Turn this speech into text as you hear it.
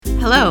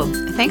Hello,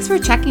 thanks for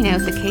checking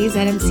out the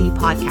KZMC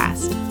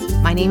podcast.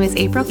 My name is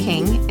April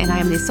King, and I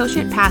am the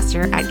Associate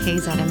Pastor at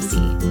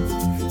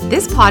KZMC.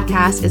 This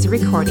podcast is a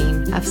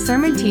recording of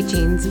sermon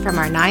teachings from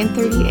our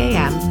 9:30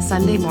 a.m.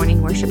 Sunday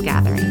morning worship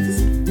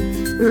gatherings.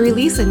 We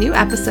release a new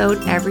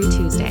episode every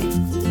Tuesday.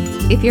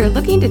 If you're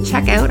looking to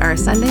check out our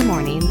Sunday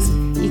mornings,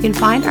 you can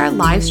find our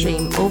live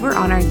stream over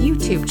on our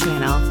YouTube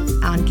channel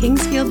on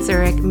Kingsfield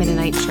Zurich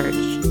Mennonite Church.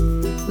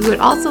 We would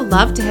also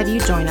love to have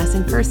you join us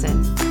in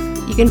person.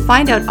 You can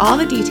find out all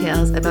the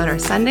details about our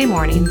Sunday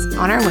mornings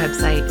on our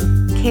website,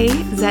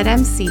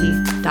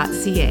 kzmc.ca.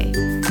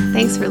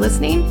 Thanks for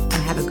listening and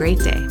have a great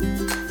day.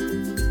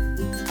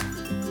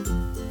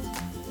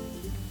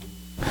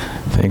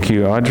 Thank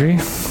you, Audrey,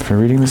 for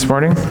reading this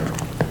morning.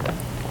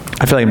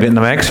 I feel like I'm getting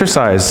my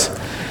exercise.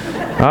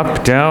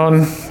 Up,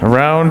 down,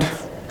 around.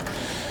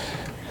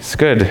 It's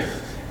good.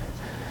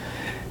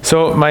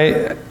 So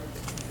my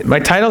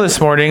title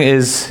this morning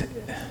is,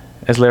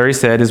 as Larry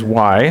said, is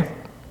Why?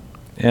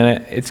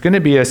 And it's going to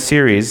be a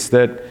series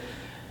that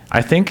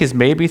I think is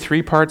maybe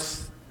 3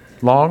 parts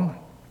long,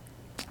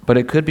 but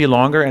it could be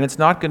longer, and it's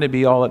not going to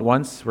be all at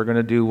once. We're going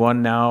to do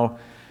one now,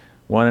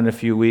 one in a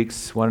few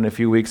weeks, one in a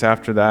few weeks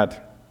after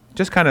that,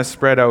 just kind of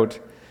spread out.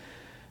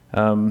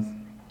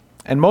 And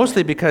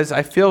mostly because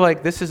I feel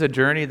like this is a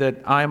journey that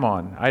I'm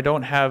on. I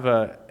don't have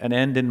an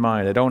end in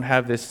mind. I don't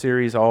have this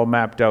series all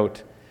mapped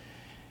out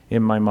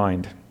in my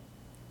mind.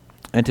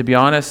 And to be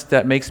honest,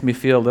 that makes me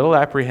feel a little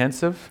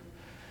apprehensive,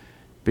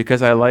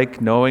 because I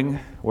like knowing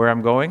where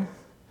I'm going,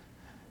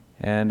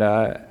 and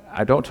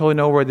I don't totally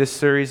know where this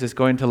series is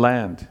going to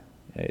land.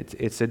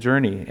 It's a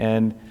journey,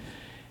 and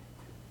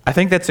I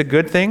think that's a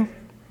good thing,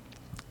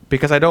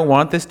 because I don't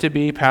want this to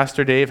be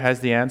Pastor Dave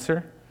has the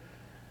answer.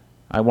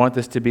 I want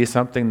this to be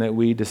something that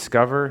we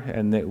discover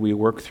and that we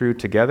work through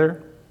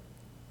together.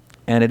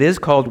 And it is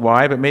called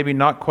Why, but maybe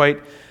not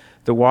quite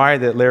the why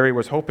that Larry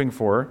was hoping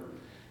for.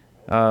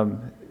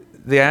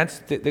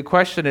 The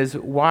question is,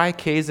 why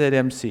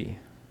KZMC?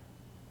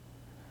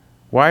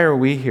 Why are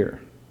we here?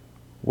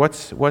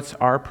 What's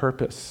our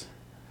purpose?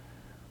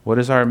 What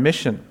is our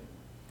mission?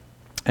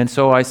 And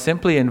so I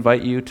simply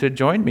invite you to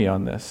join me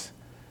on this.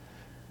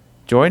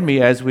 Join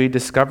me as we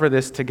discover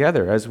this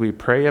together, as we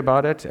pray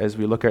about it, as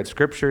we look at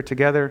Scripture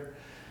together.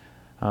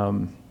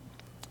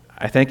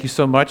 I thank you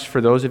so much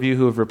for those of you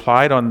who have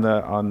replied on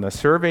the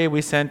survey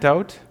we sent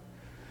out.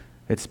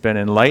 It's been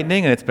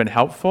enlightening and it's been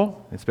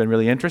helpful. It's been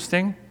really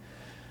interesting.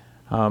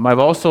 I've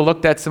also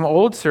looked at some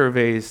old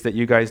surveys that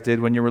you guys did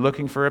when you were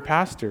looking for a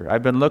pastor.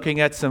 I've been looking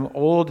at some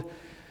old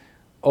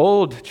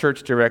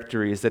church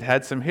directories that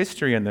had some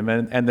history in them.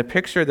 And the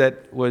picture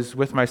that was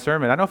with my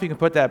sermon, I don't know if you can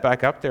put that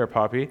back up there,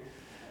 Poppy.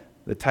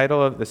 The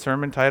title of the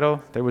sermon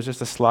title, there was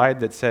just a slide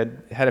that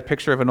had a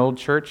picture of an old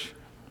church.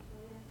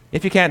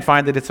 If you can't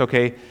find it, it's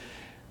okay.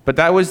 But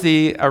that was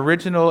the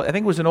original, I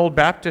think it was an old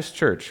Baptist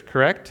church,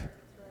 correct?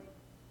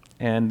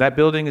 And that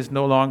building is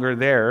no longer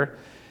there.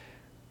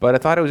 But I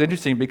thought it was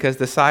interesting because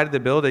the side of the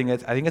building, I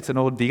think it's an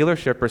old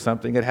dealership or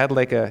something. It had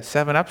like a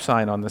 7-Up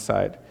sign on the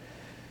side.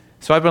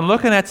 So I've been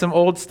looking at some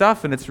old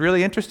stuff, and it's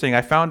really interesting.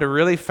 I found a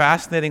really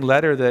fascinating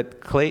letter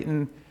that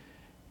Clayton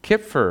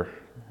Kipfer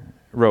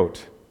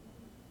wrote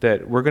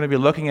that we're going to be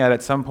looking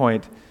at some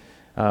point.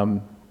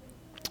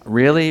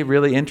 Really,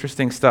 really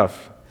interesting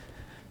stuff.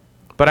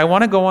 But I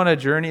want to go on a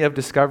journey of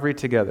discovery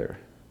together.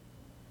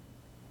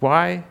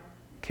 Why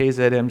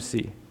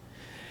KZMC?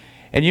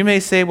 And you may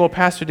say, well,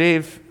 Pastor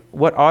Dave,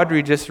 what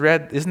Audrey just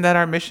read, isn't that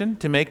our mission,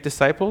 to make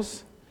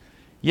disciples?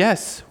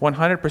 Yes,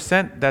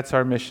 100% that's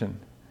our mission.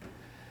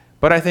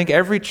 But I think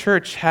every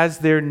church has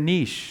their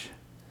niche,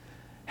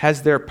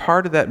 has their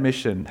part of that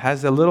mission,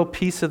 has a little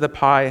piece of the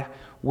pie.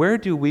 Where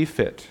do we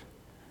fit?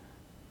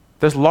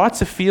 There's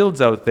lots of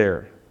fields out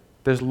there.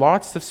 There's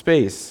lots of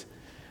space.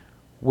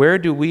 Where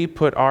do we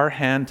put our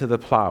hand to the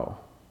plow?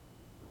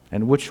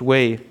 And which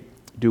way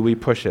do we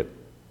push it?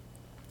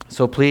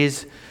 So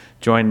please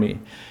join me.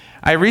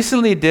 I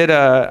recently did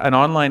an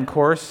online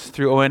course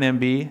through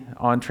ONMB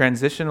on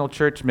transitional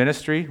church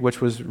ministry,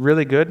 which was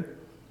really good.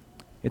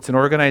 It's an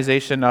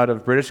organization out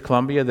of British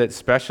Columbia that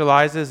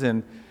specializes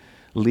in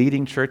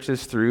leading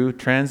churches through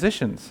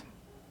transitions.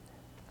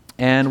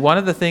 And one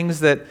of the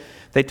things that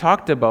they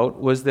talked about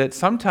was that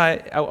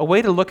sometimes a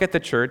way to look at the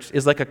church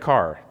is like a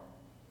car.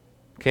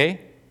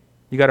 Okay?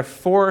 You got a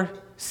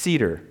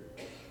 4-seater,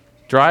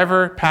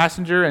 driver,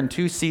 passenger, and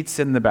 2 seats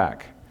in the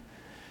back.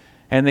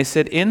 And they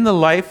said in the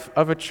life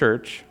of a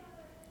church,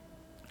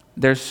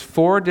 there's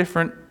 4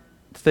 different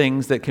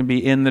things that can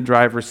be in the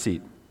driver's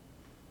seat.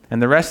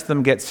 And the rest of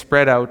them get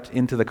spread out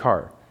into the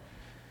car.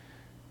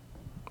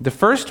 The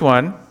first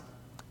one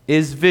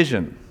is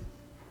vision.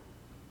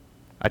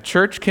 A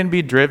church can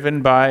be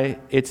driven by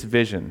its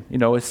vision.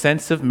 A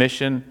sense of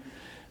mission,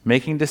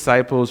 making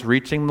disciples,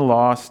 reaching the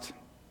lost.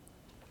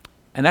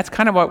 And that's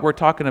kind of what we're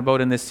talking about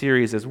in this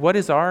series, is what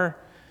is our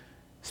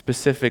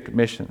specific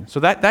mission? So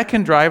that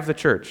can drive the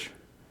church.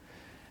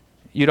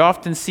 You'd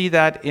often see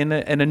that in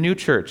a new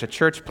church, a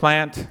church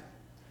plant.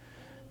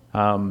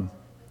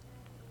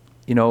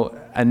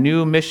 a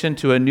new mission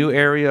to a new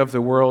area of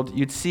the world,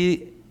 you'd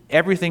see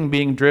everything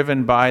being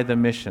driven by the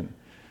mission.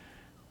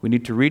 We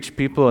need to reach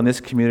people in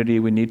this community.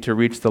 We need to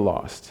reach the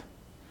lost.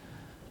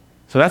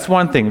 So that's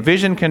one thing.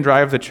 Vision can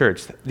drive the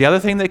church. The other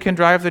thing that can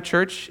drive the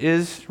church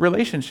is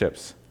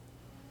relationships.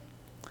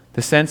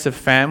 The sense of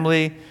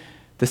family,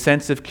 the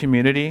sense of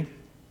community.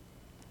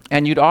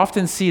 And you'd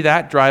often see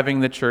that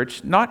driving the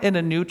church, not in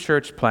a new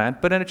church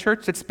plant, but in a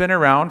church that's been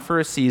around for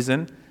a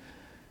season.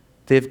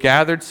 They've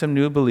gathered some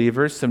new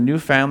believers, some new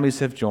families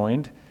have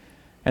joined,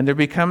 and there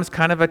becomes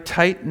kind of a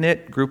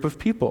tight-knit group of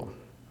people.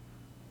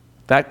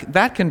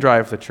 That can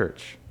drive the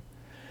church.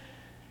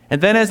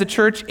 And then as the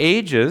church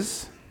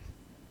ages,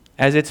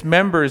 as its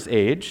members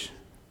age,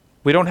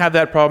 we don't have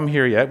that problem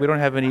here yet. We don't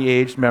have any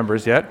aged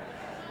members yet.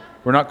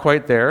 We're not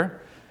quite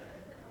there.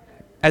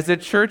 As the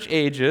church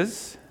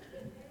ages,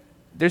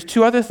 there's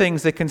two other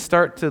things that can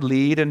start to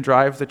lead and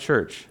drive the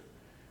church.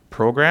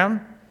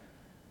 Program.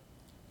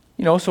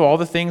 So all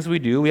the things we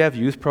do, we have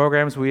youth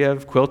programs, we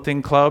have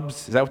quilting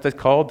clubs. Is that what that's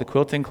called, the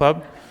quilting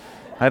club?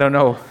 I don't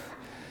know.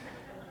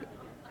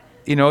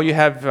 You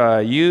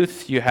have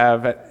youth, you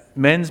have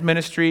men's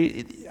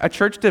ministry. A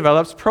church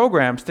develops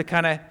programs to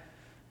kind of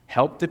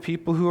help the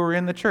people who are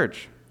in the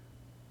church.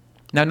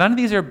 Now,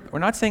 we're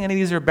not saying any of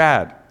these are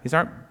bad. These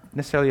aren't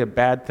necessarily a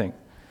bad thing.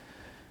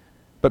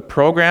 But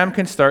program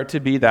can start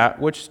to be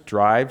that which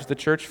drives the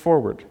church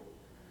forward.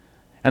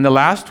 And the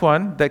last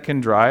one that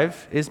can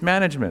drive is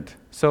management.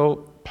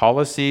 So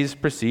policies,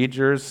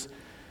 procedures,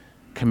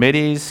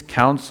 committees,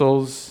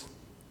 councils,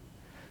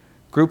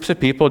 groups of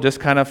people just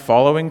kind of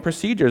following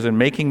procedures and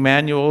making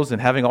manuals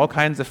and having all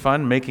kinds of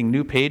fun, making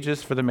new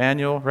pages for the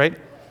manual, right?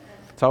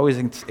 It's always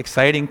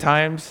exciting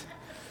times.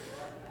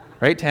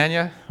 Right,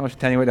 Tanya? I wish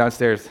Tanya went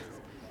downstairs.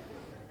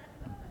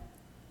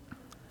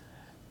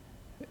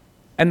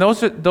 And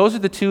those are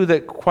the two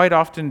that quite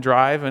often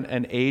drive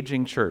an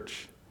aging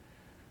church.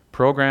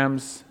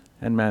 Programs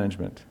and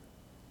management.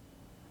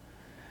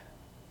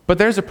 But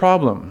there's a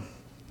problem.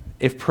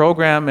 If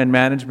program and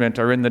management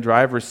are in the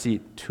driver's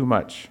seat too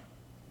much.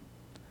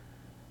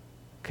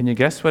 Can you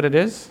guess what it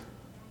is?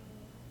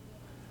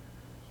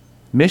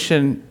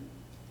 Mission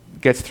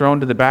gets thrown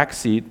to the back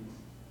seat,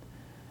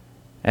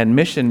 and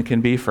mission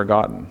can be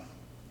forgotten.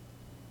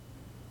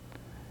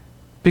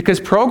 Because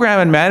program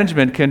and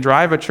management can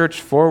drive a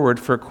church forward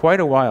for quite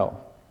a while.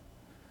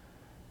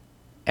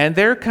 And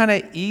they're kind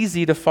of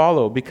easy to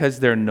follow because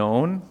they're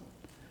known,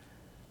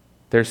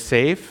 they're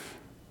safe,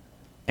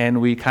 and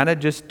we kind of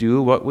just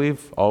do what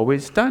we've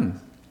always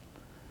done.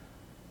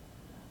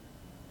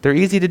 They're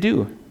easy to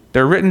do.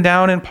 They're written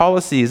down in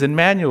policies and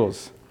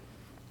manuals.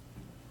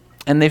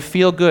 And they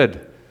feel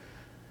good.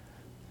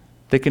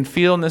 They can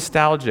feel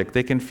nostalgic.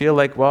 They can feel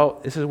like,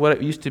 well, this is what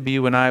it used to be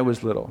when I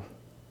was little.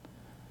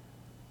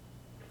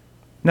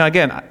 Now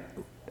again,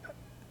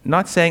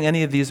 not saying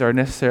any of these are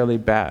necessarily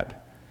bad.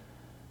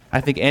 I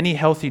think any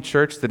healthy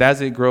church that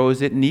as it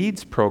grows, it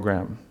needs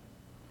program.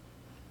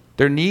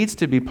 There needs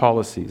to be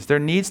policies. There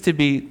needs to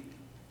be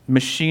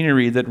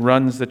machinery that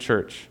runs the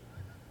church.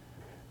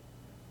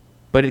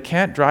 But it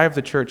can't drive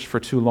the church for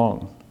too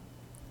long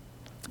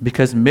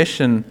because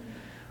mission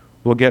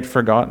will get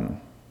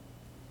forgotten.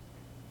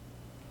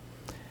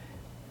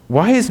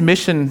 Why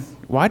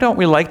don't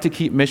we like to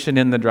keep mission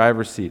in the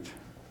driver's seat?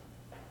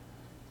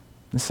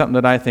 It's something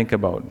that I think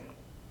about.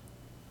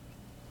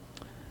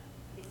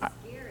 It's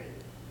scary.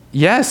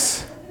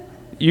 Yes.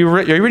 Are you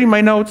reading my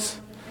notes?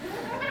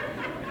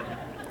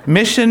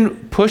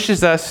 Mission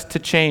pushes us to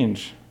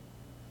change.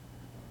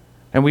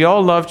 And we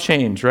all love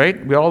change,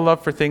 right? We all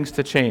love for things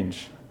to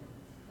change.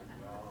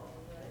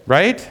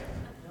 Right?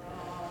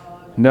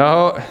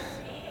 No.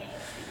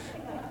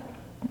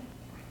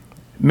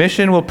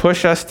 Mission will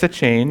push us to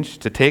change,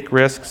 to take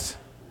risks,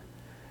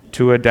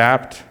 to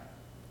adapt,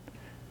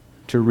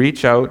 to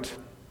reach out,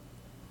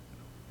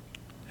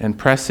 and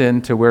press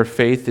into where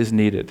faith is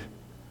needed.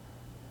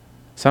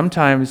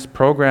 Sometimes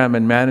program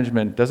and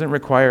management doesn't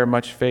require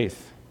much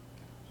faith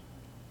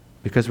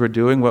because we're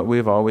doing what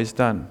we've always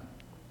done.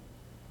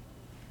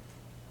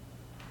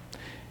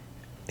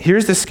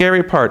 Here's the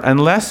scary part.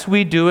 Unless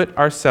we do it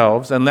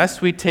ourselves,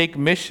 unless we take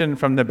mission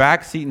from the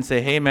back seat and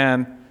say, hey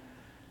man,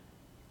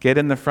 get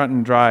in the front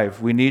and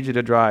drive. We need you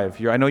to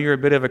drive. I know you're a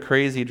bit of a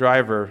crazy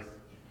driver.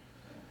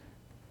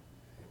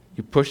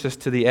 You pushed us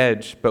to the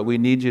edge, but we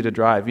need you to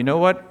drive. You know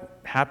what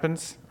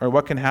happens, or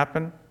what can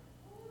happen?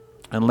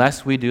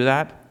 Unless we do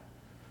that,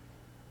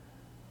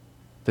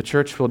 the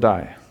church will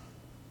die.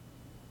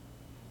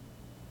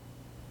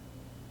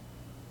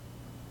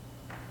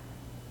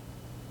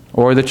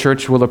 Or the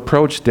church will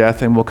approach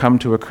death and will come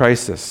to a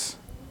crisis.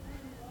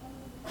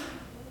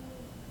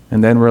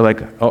 And then we're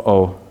like,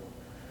 uh-oh,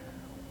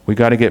 we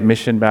got to get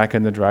mission back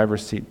in the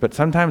driver's seat. But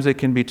sometimes it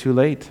can be too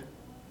late.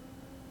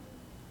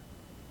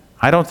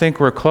 I don't think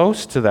we're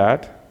close to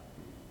that.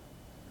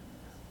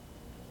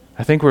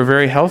 I think we're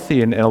very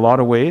healthy in a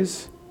lot of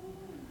ways.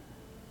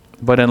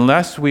 But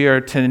unless we are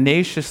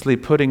tenaciously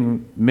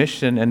putting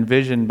mission and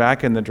vision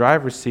back in the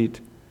driver's seat,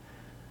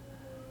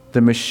 the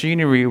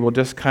machinery will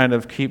just kind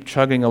of keep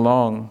chugging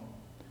along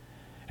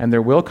And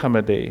there will come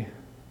a day,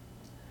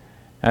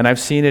 and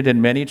I've seen it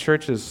in many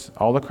churches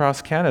all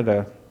across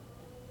Canada.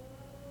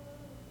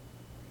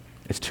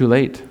 It's too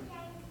late.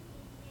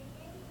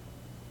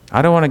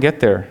 I don't want to get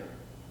there.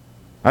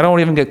 I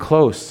don't even get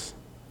close.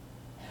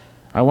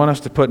 I want us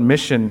to put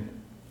mission,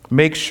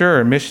 make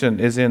sure mission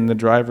is in the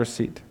driver's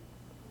seat.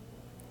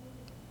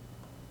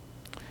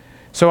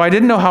 So I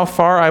didn't know how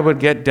far I would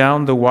get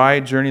down the why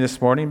journey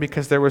this morning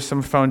because there were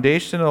some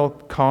foundational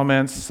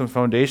comments, some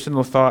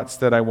foundational thoughts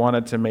that I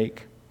wanted to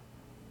make.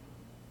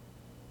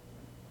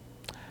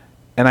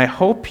 And I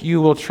hope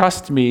you will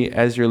trust me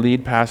as your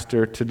lead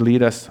pastor to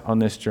lead us on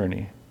this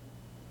journey.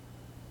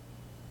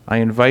 I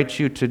invite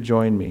you to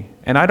join me.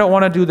 And I don't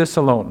want to do this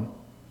alone.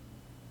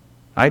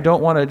 I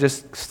don't want to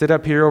just sit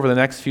up here over the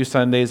next few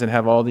Sundays and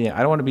have I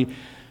don't want to be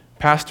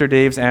Pastor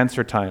Dave's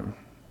answer time.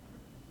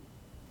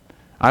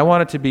 I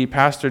want it to be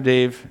Pastor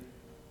Dave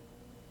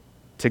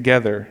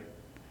together.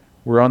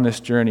 We're on this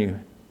journey.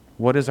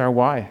 What is our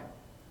why?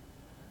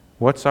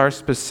 What's our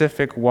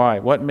specific why?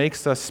 What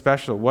makes us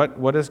special?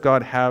 What does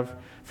God have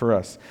for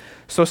us?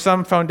 So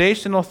some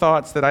foundational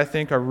thoughts that I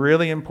think are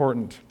really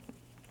important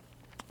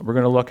we're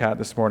going to look at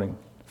this morning.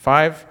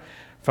 5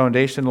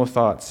 foundational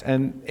thoughts.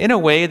 And in a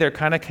way, they're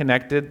kind of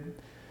connected,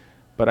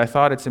 but I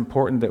thought it's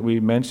important that we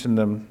mention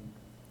them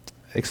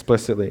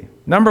explicitly.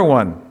 Number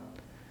 1,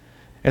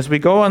 as we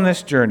go on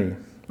this journey,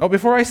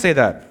 before I say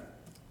that,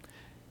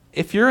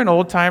 if you're an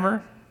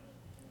old-timer,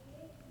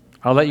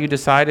 I'll let you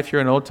decide if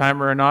you're an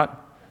old-timer or not.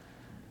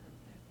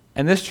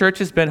 And this church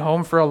has been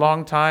home for a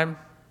long time.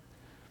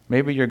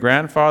 Maybe your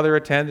grandfather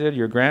attended,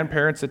 your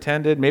grandparents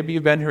attended, maybe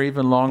you've been here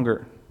even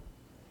longer.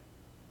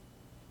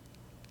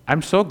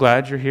 I'm so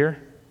glad you're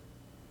here.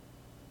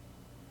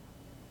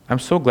 I'm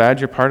so glad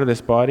you're part of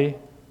this body.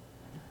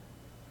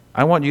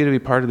 I want you to be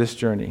part of this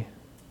journey.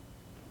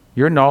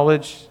 Your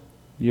knowledge,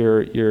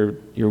 your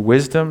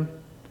wisdom,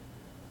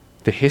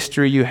 the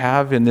history you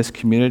have in this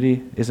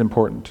community is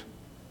important.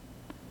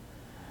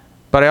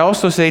 But I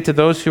also say to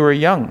those who are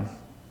young,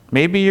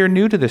 maybe you're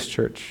new to this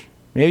church.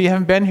 Maybe you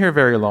haven't been here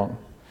very long.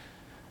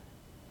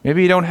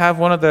 Maybe you don't have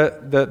one of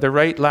the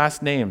right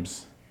last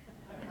names,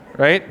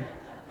 right?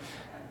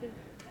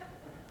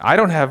 I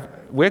don't have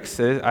Wicks.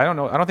 I don't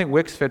know. I don't think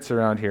Wicks fits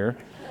around here.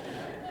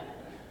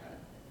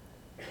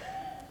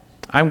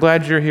 I'm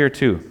glad you're here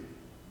too.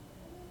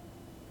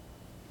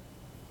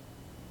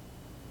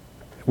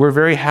 We're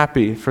very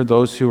happy for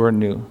those who are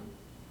new.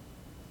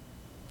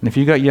 And if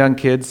you got young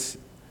kids,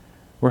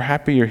 we're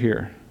happy you're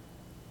here.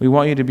 We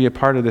want you to be a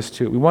part of this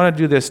too. We want to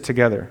do this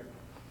together.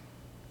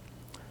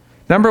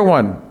 Number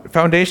 1,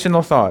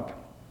 foundational thought.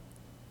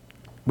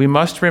 We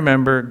must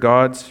remember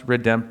God's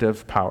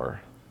redemptive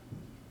power.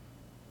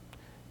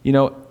 You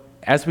know,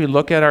 as we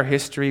look at our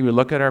history, we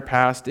look at our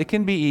past, it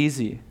can be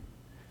easy.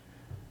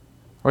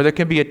 Or there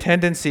can be a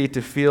tendency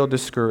to feel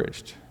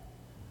discouraged.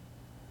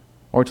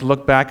 Or to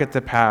look back at the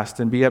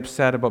past and be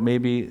upset about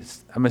maybe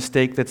a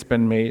mistake that's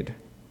been made.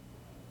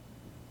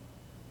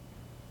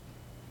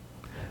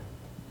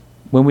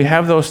 When we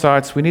have those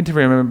thoughts, we need to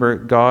remember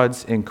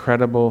God's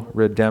incredible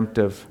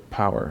redemptive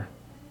power.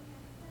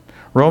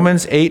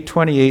 Romans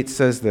 8:28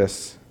 says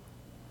this,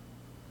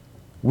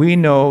 "We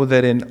know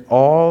that in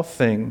all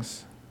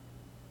things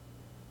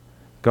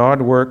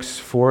God works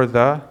for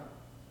the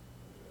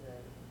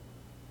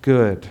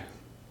good."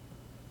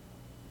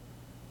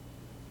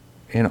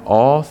 In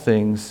all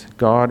things,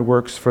 God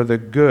works for the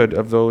good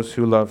of those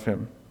who love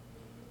him,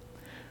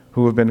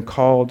 who have been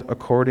called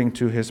according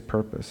to his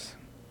purpose.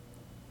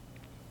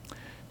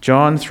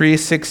 John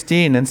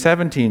 3:16 and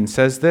 17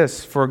 says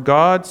this, "For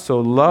God so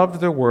loved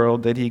the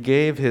world that he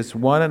gave his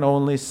one and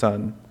only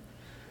Son,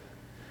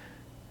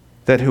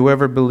 that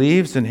whoever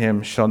believes in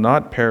him shall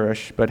not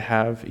perish but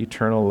have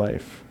eternal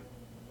life.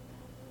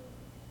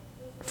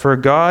 For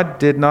God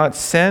did not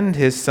send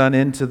his Son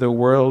into the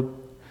world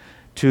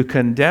to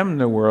condemn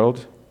the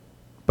world,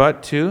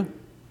 but to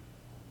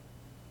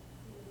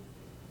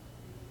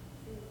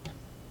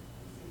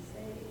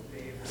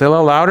say a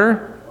little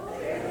louder.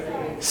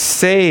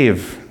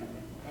 Save.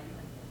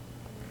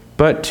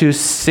 But to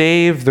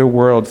save the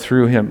world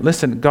through him.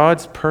 Listen,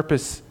 God's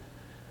purpose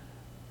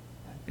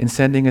in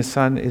sending his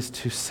Son is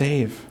to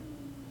save.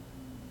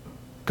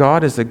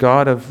 God is a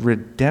God of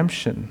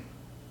redemption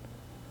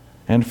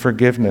and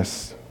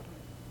forgiveness.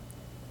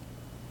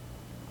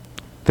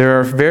 There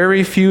are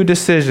very few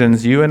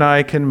decisions you and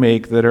I can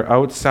make that are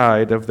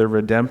outside of the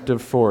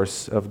redemptive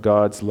force of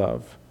God's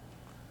love.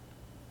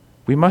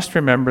 We must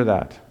remember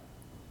that.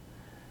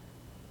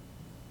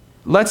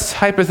 Let's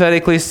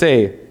hypothetically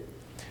say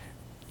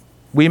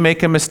we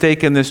make a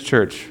mistake in this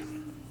church.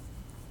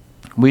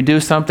 We do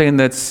something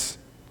that's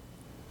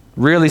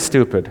really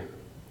stupid.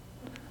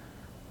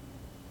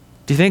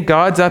 Do you think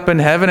God's up in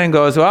heaven and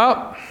goes,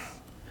 "Well,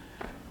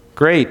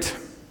 great.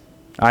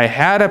 I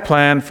had a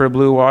plan for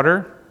Blue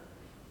Water,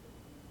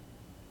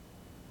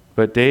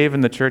 but Dave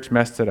and the church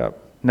messed it up.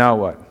 Now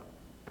what?" Do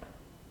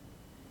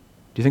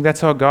you think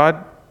that's how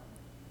God,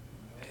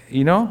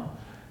 No.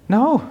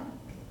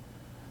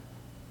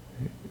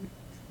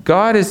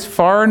 God is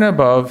far and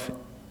above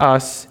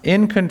us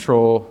in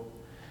control,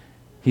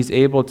 He's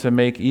able to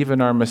make even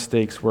our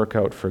mistakes work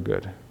out for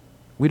good.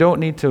 We don't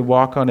need to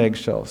walk on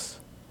eggshells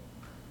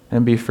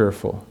and be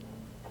fearful.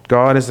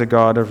 God is a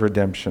God of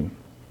redemption.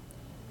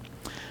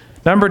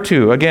 Number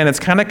 2, again, it's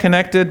kind of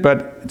connected,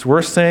 but it's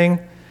worth saying,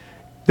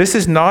 this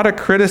is not a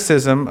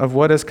criticism of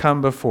what has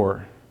come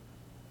before.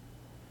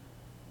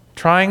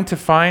 Trying to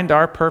find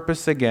our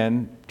purpose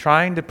again,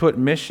 trying to put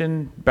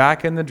mission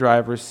back in the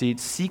driver's seat,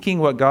 seeking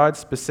what God's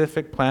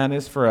specific plan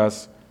is for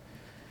us,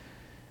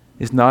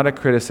 is not a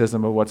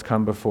criticism of what's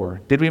come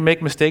before. Did we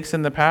make mistakes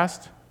in the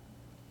past?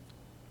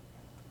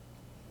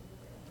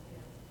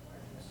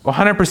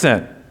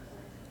 100%.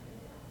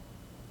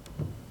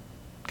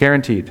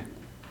 Guaranteed.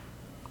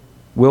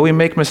 Will we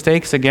make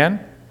mistakes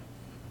again?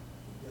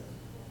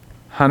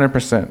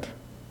 100%.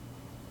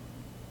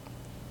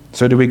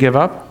 So do we give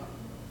up?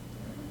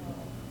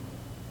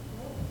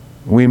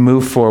 We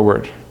move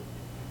forward,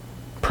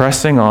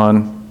 pressing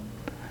on.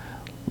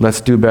 Let's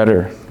do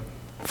better.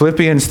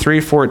 Philippians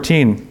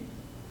 3:14.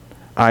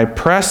 I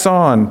press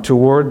on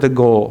toward the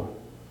goal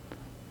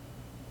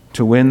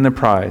to win the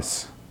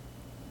prize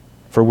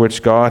for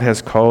which God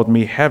has called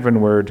me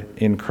heavenward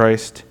in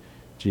Christ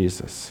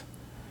Jesus.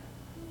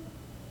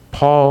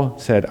 Paul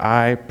said,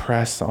 I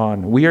press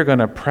on. We are going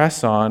to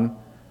press on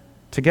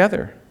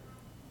together.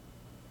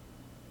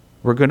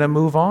 We're going to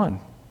move on.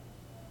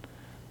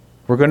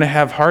 We're going to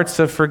have hearts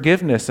of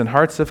forgiveness and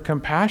hearts of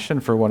compassion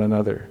for one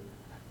another.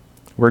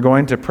 We're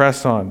going to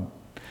press on.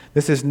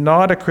 This is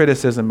not a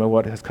criticism of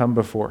what has come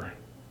before.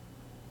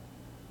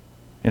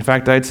 In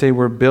fact, I'd say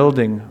we're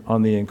building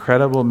on the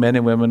incredible men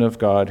and women of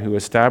God who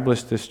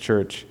established this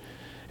church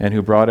and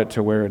who brought it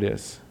to where it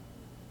is.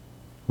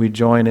 We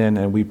join in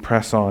and we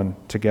press on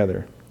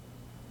together.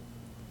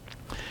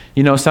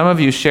 You know, some of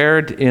you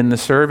shared in the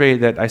survey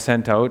that I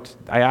sent out,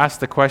 I asked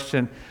the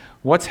question,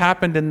 what's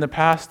happened in the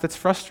past that's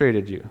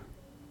frustrated you?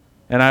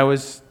 And I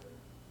was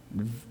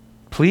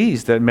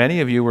pleased that many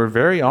of you were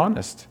very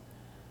honest.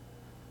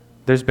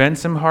 There's been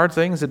some hard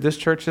things that this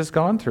church has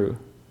gone through.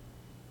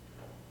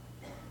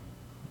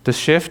 The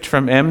shift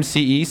from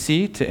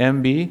MCEC to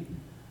MB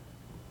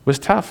was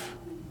tough.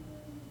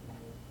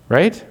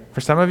 Right?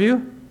 For some of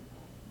you?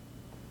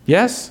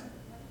 Yes?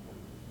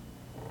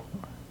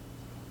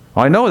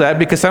 Well, I know that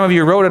because some of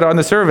you wrote it on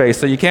the survey,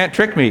 so you can't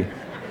trick me.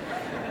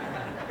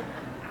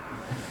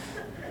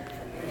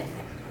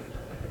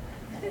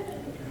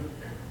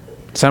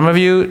 Some of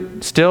you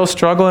still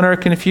struggle and are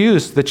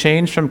confused. The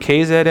change from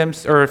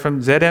KZMC or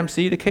from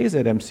ZMC to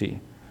KZMC.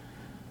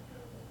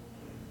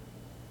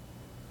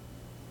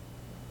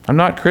 I'm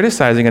not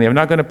criticizing any. I'm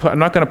not going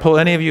to pull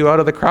any of you out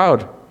of the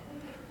crowd.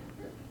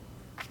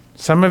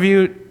 Some of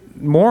you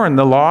mourn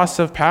the loss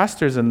of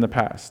pastors in the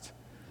past,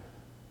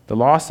 the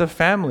loss of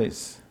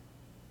families.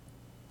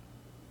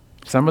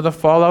 Some of the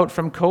fallout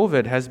from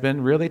COVID has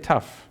been really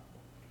tough.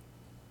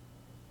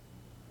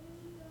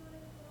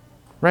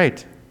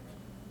 Right.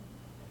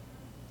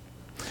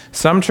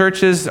 Some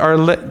churches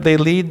they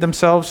lead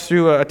themselves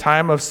through a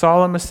time of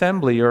solemn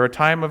assembly or a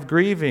time of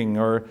grieving.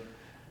 Or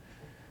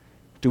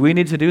do we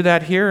need to do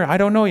that here? I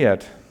don't know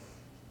yet.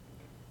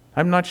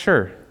 I'm not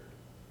sure.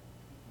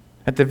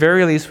 At the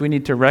very least, we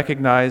need to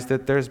recognize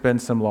that there's been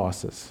some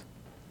losses.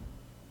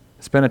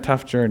 It's been a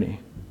tough journey.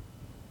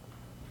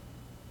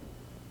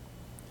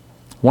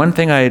 One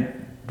thing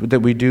that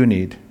we do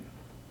need,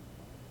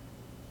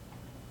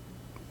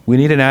 we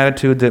need an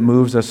attitude that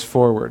moves us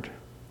forward.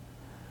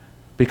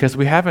 Because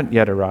we haven't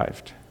yet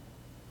arrived.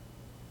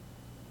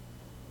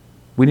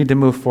 We need to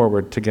move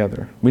forward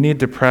together. We need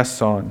to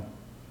press on.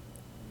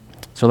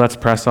 So let's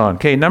press on.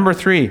 Okay, number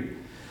 3.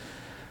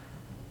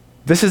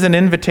 This is an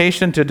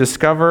invitation to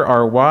discover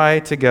our why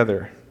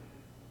together.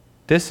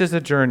 This is a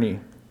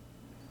journey.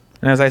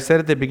 And as I said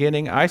at the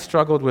beginning, I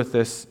struggled with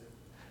this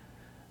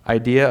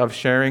idea of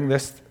sharing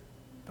this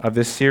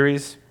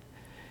series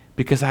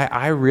because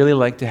I really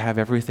like to have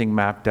everything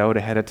mapped out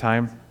ahead of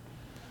time.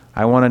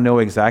 I want to know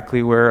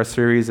exactly where a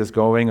series is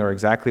going or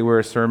exactly where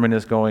a sermon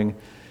is going,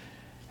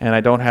 and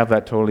I don't have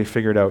that totally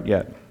figured out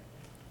yet.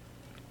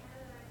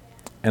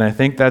 And I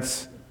think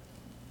that's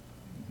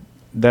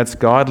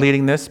God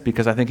leading this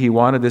because I think He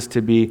wanted this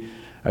to be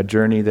a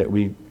journey that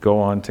we go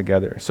on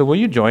together. So will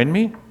you join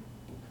me?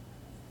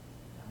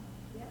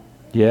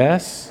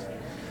 Yes?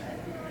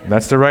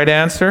 That's the right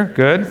answer.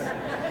 Good.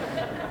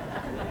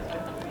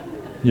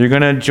 You're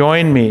going to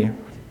join me.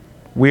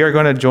 We are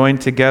going to join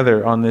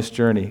together on this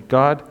journey.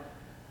 God,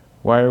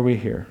 why are we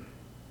here?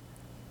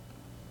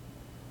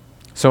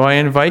 So I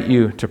invite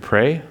you to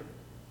pray.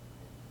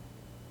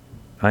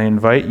 I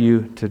invite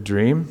you to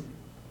dream.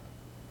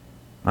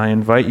 I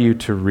invite you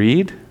to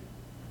read.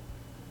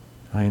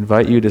 I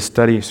invite you to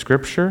study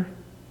Scripture.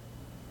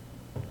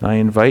 I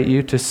invite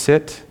you to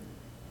sit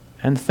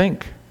and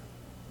think.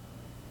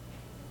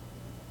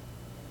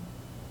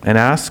 And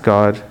ask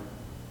God,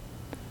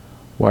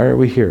 why are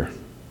we here?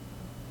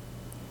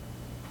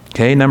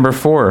 Okay, number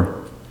 4.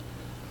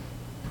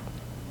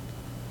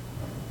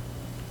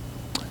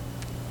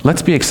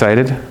 Let's be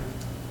excited.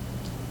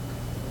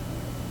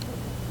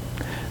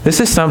 This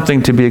is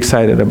something to be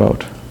excited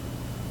about.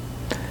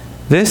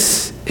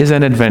 This is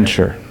an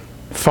adventure.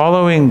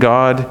 Following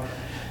God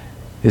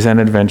is an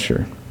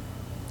adventure.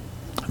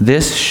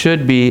 This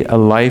should be a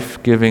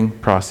life-giving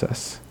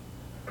process.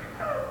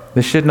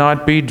 This should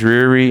not be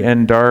dreary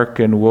and dark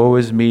and woe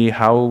is me,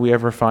 how will we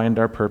ever find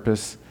our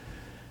purpose?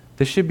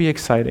 This should be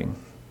exciting.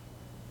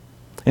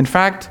 In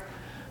fact,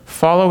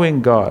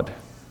 following God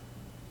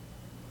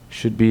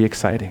should be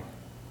exciting.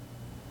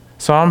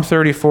 Psalm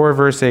 34,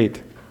 verse 8.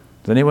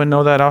 Does anyone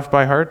know that off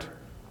by heart?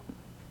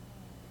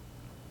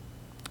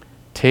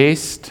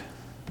 Taste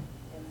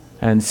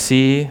and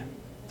see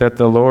that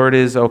the Lord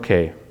is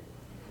okay.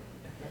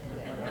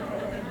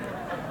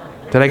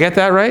 Did I get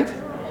that right?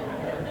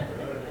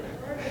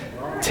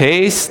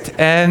 Taste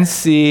and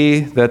see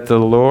that the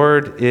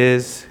Lord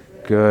is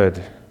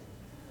good.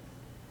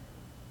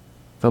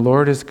 The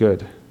Lord is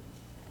good.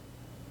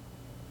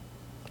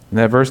 And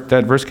that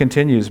verse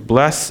continues,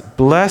 blessed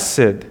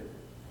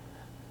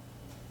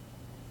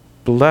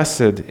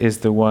is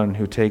the one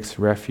who takes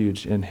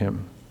refuge in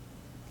him.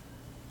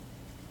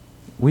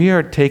 We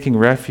are taking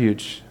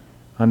refuge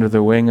under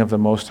the wing of the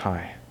Most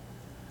High.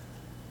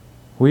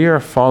 We are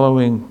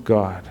following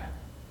God.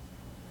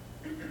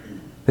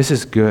 This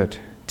is good.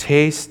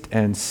 Taste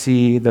and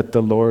see that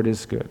the Lord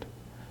is good.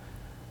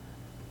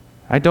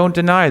 I don't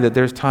deny that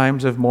there's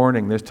times of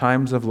mourning, there's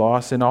times of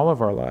loss in all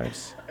of our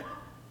lives,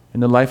 in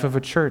the life of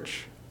a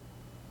church.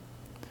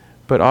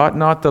 But ought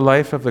not the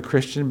life of the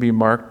Christian be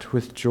marked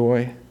with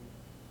joy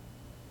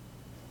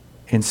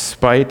in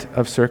spite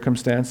of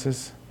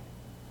circumstances?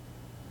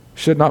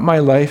 Should not my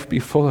life be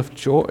full of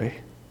joy?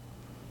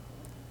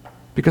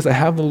 Because I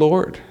have the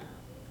Lord.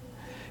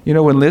 You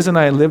know, when Liz and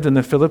I lived in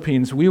the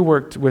Philippines, we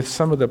worked with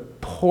some of the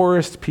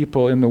poorest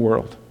people in the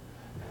world.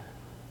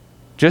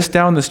 Just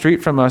down the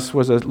street from us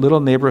was a little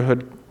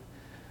neighborhood.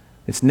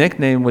 Its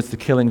nickname was the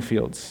Killing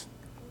Fields.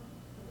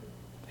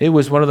 It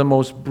was one of the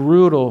most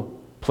brutal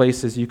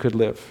places you could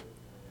live.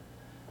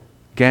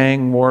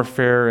 Gang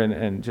warfare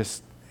and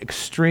just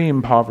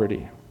extreme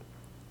poverty.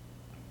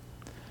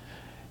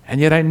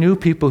 And yet I knew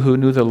people who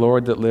knew the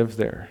Lord that lived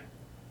there.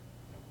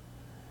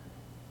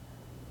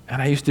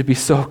 And I used to be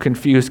so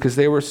confused because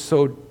they were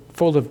so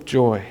full of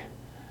joy.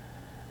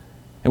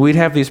 And we'd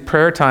have these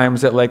prayer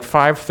times at like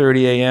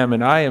 5:30 a.m.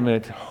 and I am a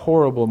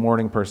horrible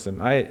morning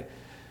person.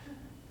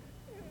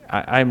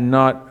 I'm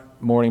not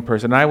a morning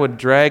person. I would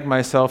drag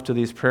myself to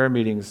these prayer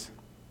meetings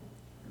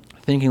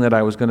thinking that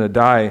I was going to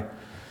die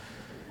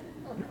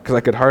because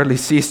I could hardly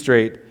see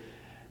straight.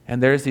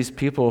 And there's these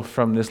people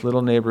from this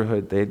little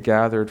neighborhood. They had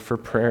gathered for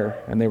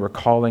prayer and they were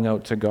calling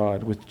out to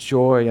God with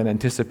joy and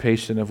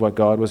anticipation of what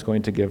God was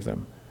going to give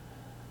them.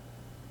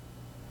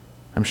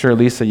 I'm sure,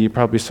 Lisa, you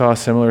probably saw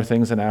similar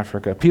things in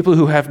Africa. People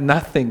who have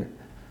nothing,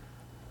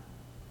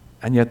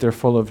 and yet they're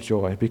full of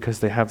joy because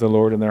they have the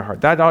Lord in their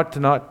heart. That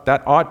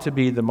ought to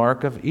be the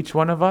mark of each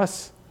one of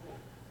us.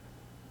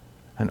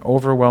 An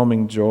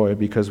overwhelming joy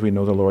because we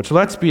know the Lord. So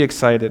let's be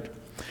excited.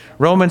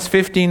 Romans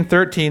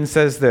 15:13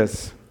 says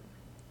this,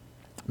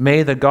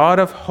 "May the God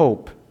of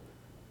hope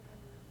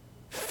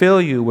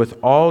fill you with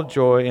all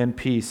joy and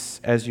peace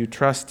as you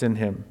trust in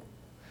him,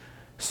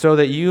 so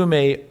that you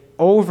may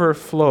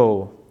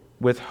overflow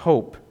with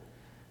hope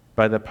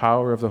by the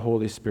power of the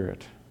Holy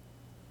Spirit."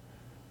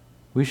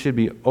 We should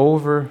be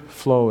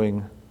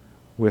overflowing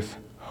with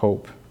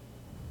hope.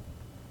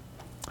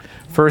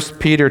 1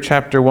 Peter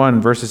chapter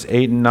 1, verses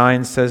 8 and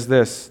 9 says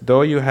this,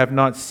 "Though you have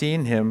not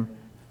seen him,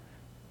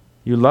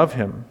 you love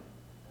him.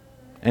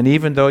 And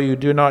even though you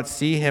do not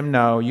see him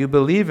now, you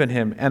believe in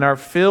him and are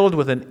filled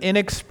with an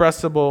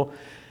inexpressible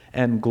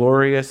and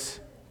glorious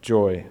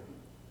joy.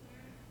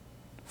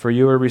 For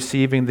you are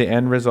receiving the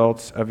end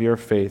results of your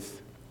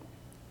faith,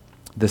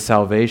 the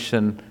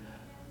salvation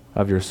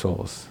of your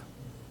souls."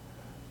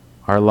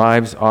 Our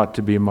lives ought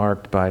to be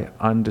marked by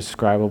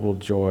undescribable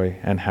joy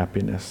and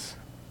happiness.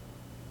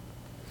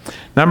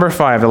 Number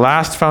 5, the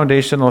last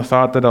foundational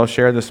thought that I'll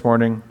share this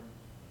morning,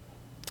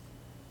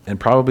 and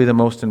probably the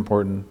most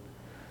important.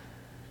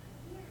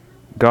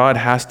 God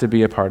has to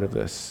be a part of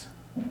this.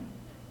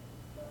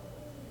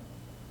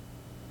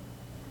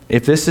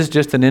 If this is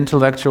just an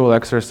intellectual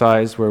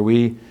exercise where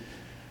we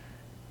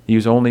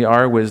use only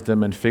our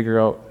wisdom and figure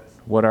out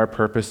what our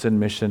purpose and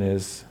mission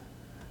is,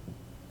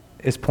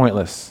 it's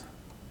pointless.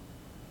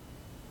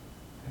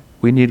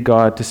 We need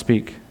God to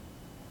speak.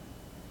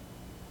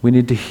 We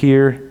need to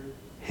hear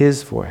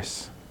his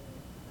voice.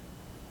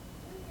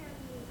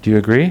 Do you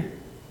agree?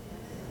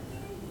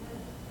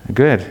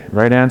 Good.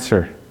 Right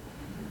answer.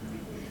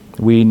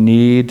 We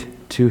need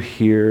to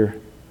hear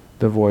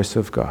the voice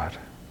of God.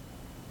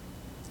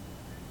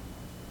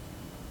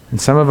 And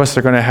some of us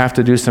are going to have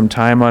to do some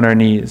time on our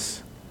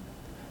knees.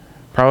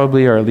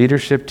 Probably our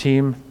leadership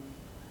team,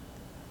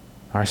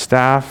 our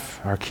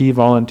staff, our key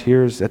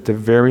volunteers, at the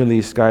very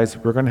least, guys,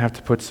 we're going to have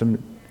to put some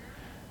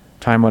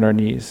time on our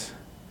knees.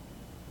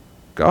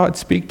 God,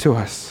 speak to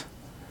us.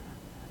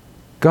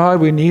 God,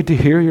 we need to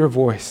hear your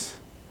voice.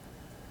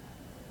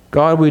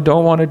 God, I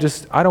don't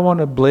want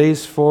to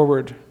blaze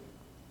forward.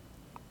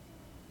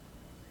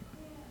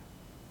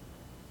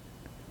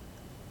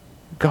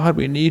 God,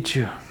 we need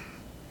you.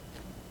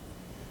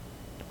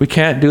 We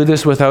can't do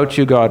this without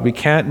you, God. We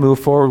can't move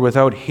forward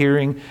without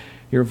hearing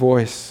your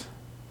voice.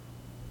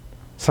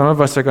 Some of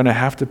us are going to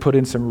have to put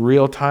in some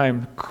real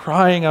time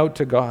crying out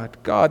to God.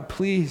 God,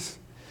 please,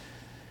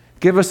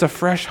 give us a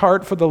fresh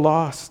heart for the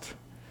lost.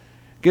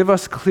 Give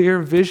us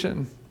clear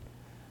vision.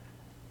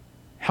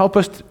 Help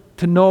us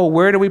to know,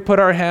 where do we put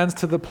our hands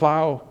to the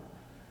plow?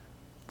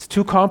 It's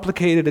too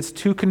complicated. It's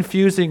too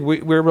confusing.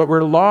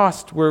 We're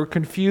lost. We're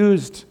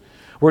confused.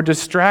 We're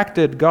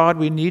distracted. God,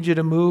 we need you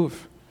to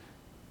move.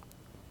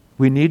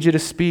 We need you to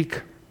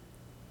speak.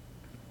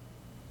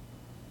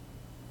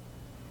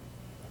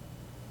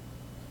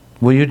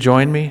 Will you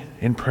join me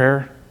in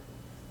prayer?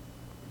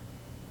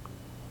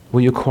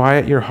 Will you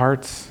quiet your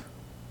hearts?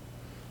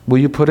 Will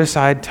you put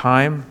aside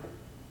time?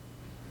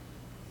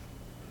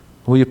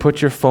 Will you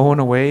put your phone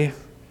away?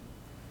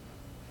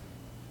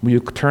 Will you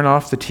turn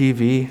off the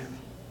TV?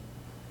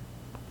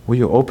 Will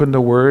you open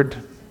the Word?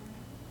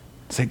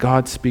 Say,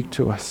 God, speak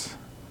to us.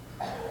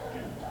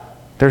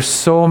 There's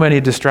so many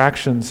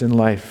distractions in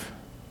life.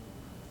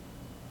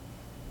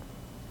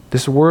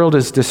 This world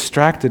is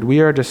distracted.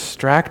 We are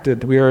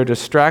distracted. We are a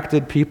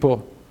distracted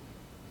people.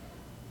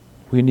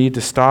 We need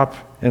to stop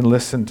and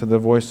listen to the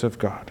voice of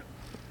God.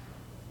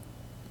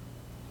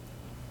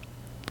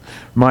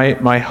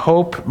 My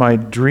hope, my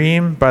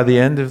dream by the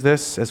end of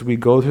this, as we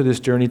go through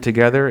this journey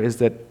together, is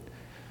that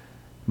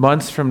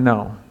months from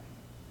now,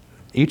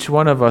 each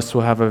one of us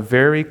will have a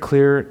very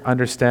clear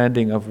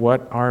understanding of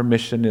what our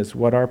mission is,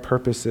 what our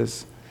purpose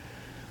is.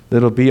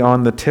 That'll be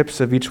on the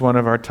tips of each one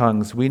of our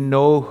tongues. We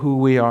know who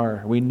we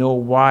are. We know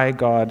why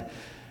God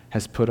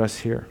has put us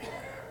here.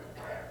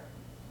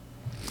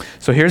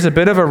 So here's a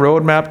bit of a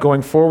roadmap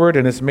going forward,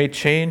 and this may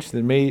change.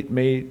 It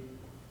may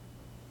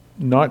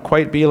not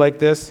quite be like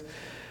this.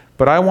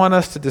 But I want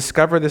us to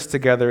discover this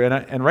together.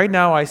 And right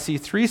now I see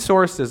 3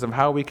 sources of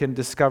how we can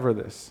discover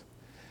this.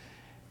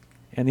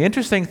 And the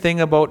interesting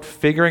thing about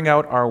figuring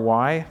out our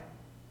why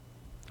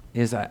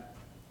is that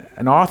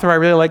an author I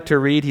really like to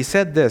read, he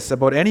said this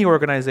about any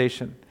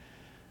organization: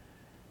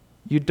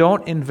 you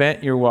don't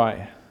invent your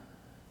why.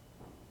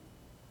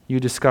 You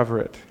discover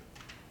it.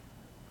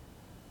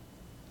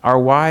 Our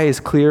why is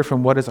clear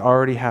from what has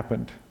already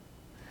happened.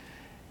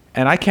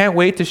 And I can't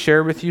wait to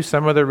share with you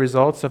some of the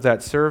results of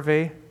that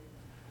survey,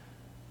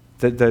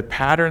 the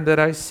pattern that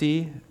I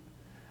see,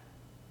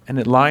 and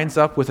it lines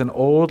up with an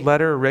old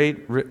letter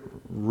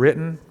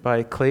written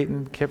by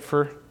Clayton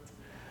Kipfer.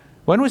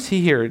 When was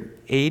he here?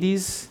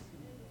 80s?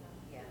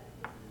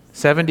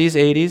 70s,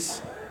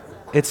 80s?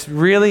 It's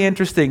really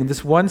interesting.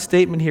 This one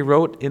statement he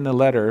wrote in the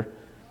letter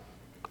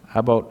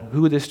about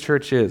who this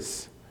church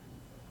is.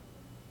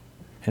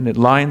 And it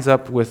lines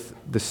up with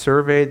the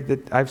survey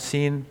that I've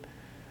seen.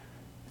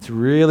 It's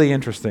really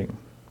interesting.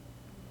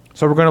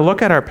 So we're going to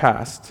look at our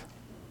past.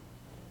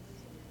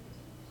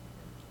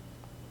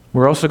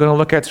 We're also going to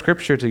look at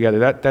Scripture together.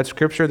 That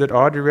Scripture that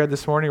Audrey read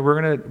this morning,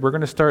 we're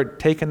going to start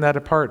taking that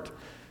apart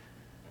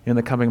in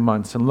the coming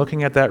months and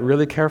looking at that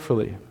really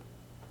carefully.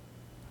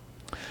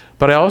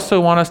 But I also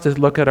want us to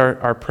look at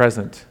our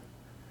present.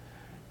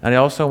 And I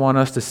also want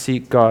us to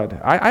seek God.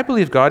 I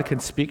believe God can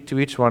speak to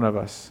each one of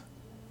us.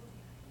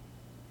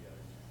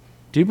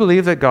 Do you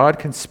believe that God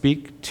can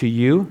speak to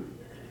you?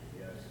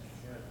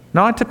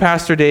 Not to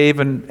Pastor Dave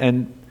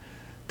and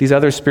these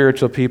other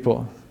spiritual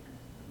people.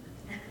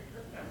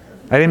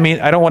 I don't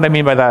know what I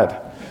mean by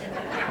that.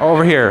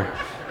 Over here.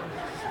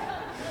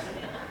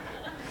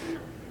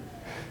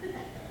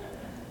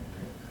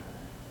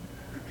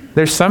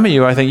 There's some of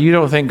you, I think, you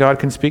don't think God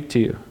can speak to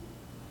you.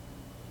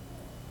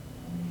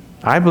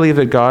 I believe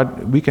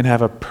that we can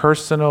have a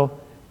personal,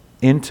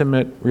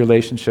 intimate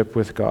relationship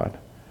with God.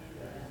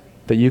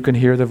 That you can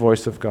hear the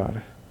voice of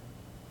God.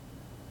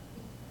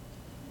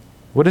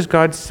 What does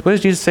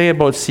Jesus say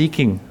about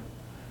seeking?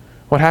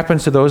 What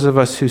happens to those of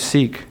us who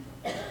seek?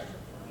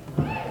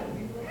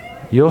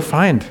 You'll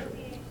find.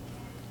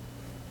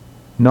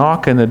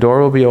 Knock and the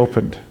door will be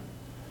opened.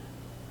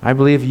 I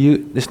believe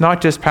it's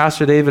not just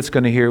Pastor David's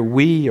going to hear,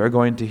 we are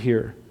going to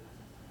hear.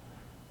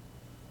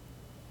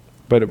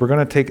 But it's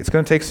going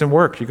to take some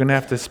work. You're going to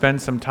have to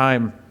spend some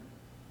time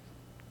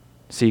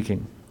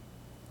seeking.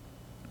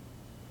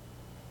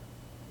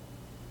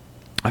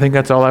 I think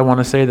that's all I want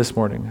to say this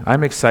morning.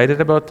 I'm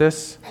excited about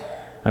this.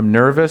 I'm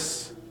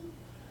nervous.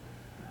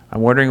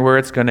 I'm wondering where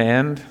it's going to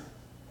end.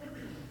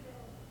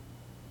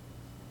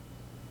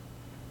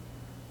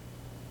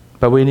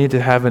 But we need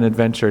to have an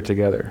adventure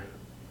together.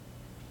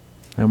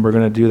 And we're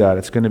going to do that.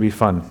 It's going to be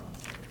fun.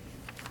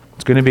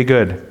 It's going to be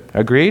good.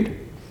 Agreed?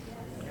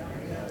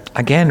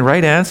 Again,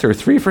 right answer.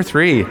 3 for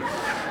 3.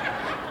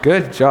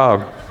 Good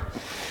job.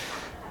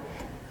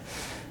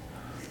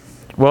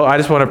 Well, I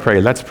just want to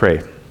pray. Let's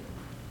pray.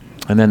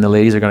 And then the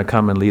ladies are going to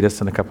come and lead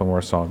us in a couple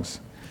more songs.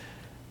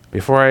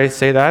 Before I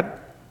say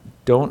that,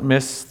 don't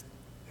miss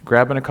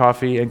grabbing a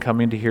coffee and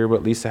coming to hear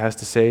what Lisa has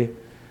to say.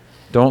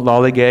 Don't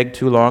lollygag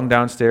too long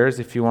downstairs.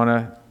 If you want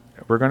to,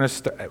 we're going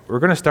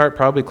to start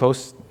probably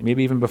close,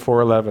 maybe even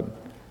before 11.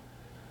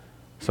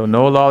 So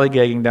no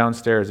lollygagging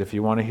downstairs. If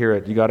you want to hear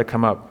it, you got to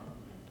come up.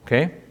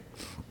 Okay?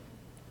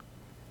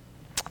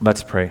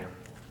 Let's pray.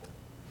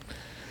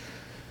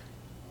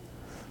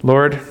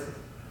 Lord,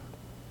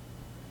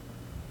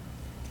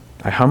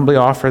 I humbly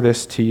offer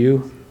this to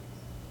you.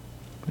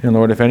 And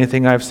Lord, if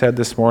anything I've said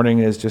this morning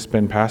has just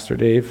been Pastor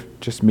Dave,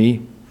 just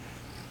me,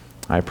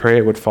 I pray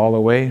it would fall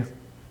away.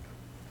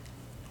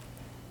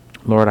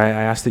 Lord, I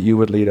ask that you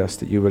would lead us,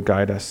 that you would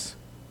guide us.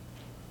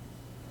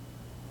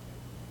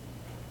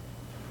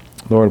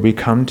 Lord, we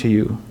come to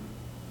you.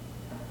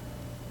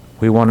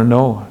 We want to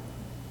know.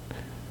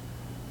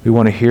 We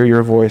want to hear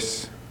your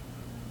voice.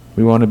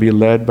 We want to be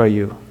led by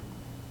you.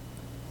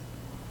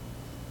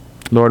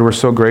 Lord, we're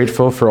so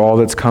grateful for all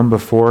that's come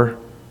before,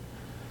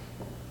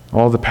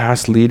 all the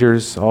past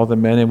leaders, all the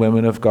men and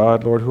women of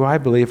God, Lord, who I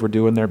believe were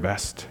doing their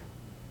best,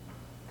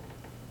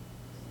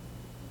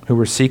 who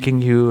were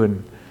seeking you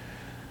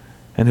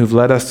and who've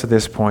led us to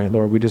this point.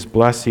 Lord, we just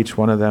bless each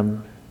one of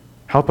them.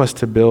 Help us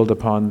to build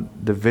upon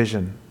the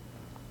vision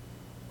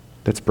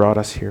that's brought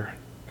us here.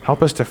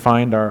 Help us to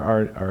find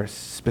our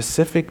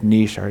specific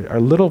niche, our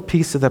little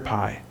piece of the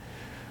pie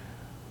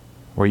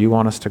where you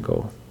want us to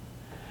go.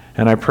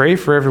 And I pray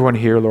for everyone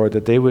here, Lord,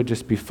 that they would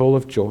just be full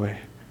of joy.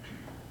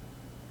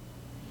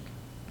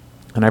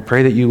 And I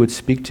pray that you would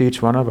speak to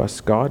each one of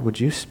us. God, would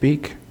you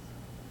speak?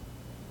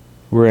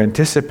 We're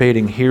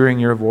anticipating hearing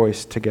your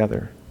voice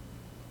together.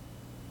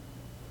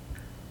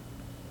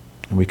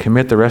 And we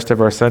commit the rest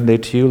of our Sunday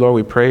to you, Lord.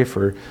 We pray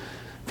for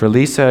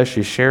Lisa as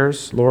she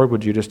shares. Lord,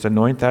 would you just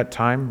anoint that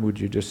time? Would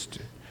you just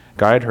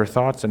guide her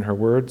thoughts and her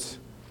words?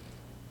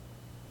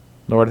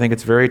 Lord, I think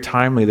it's very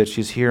timely that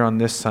she's here on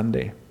this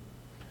Sunday,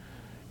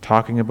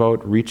 talking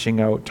about reaching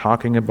out,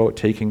 talking about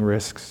taking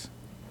risks.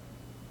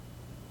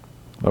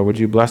 Lord, would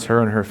you bless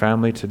her and her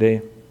family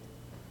today?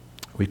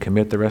 We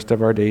commit the rest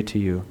of our day to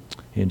you.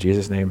 In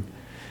Jesus' name,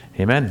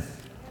 amen.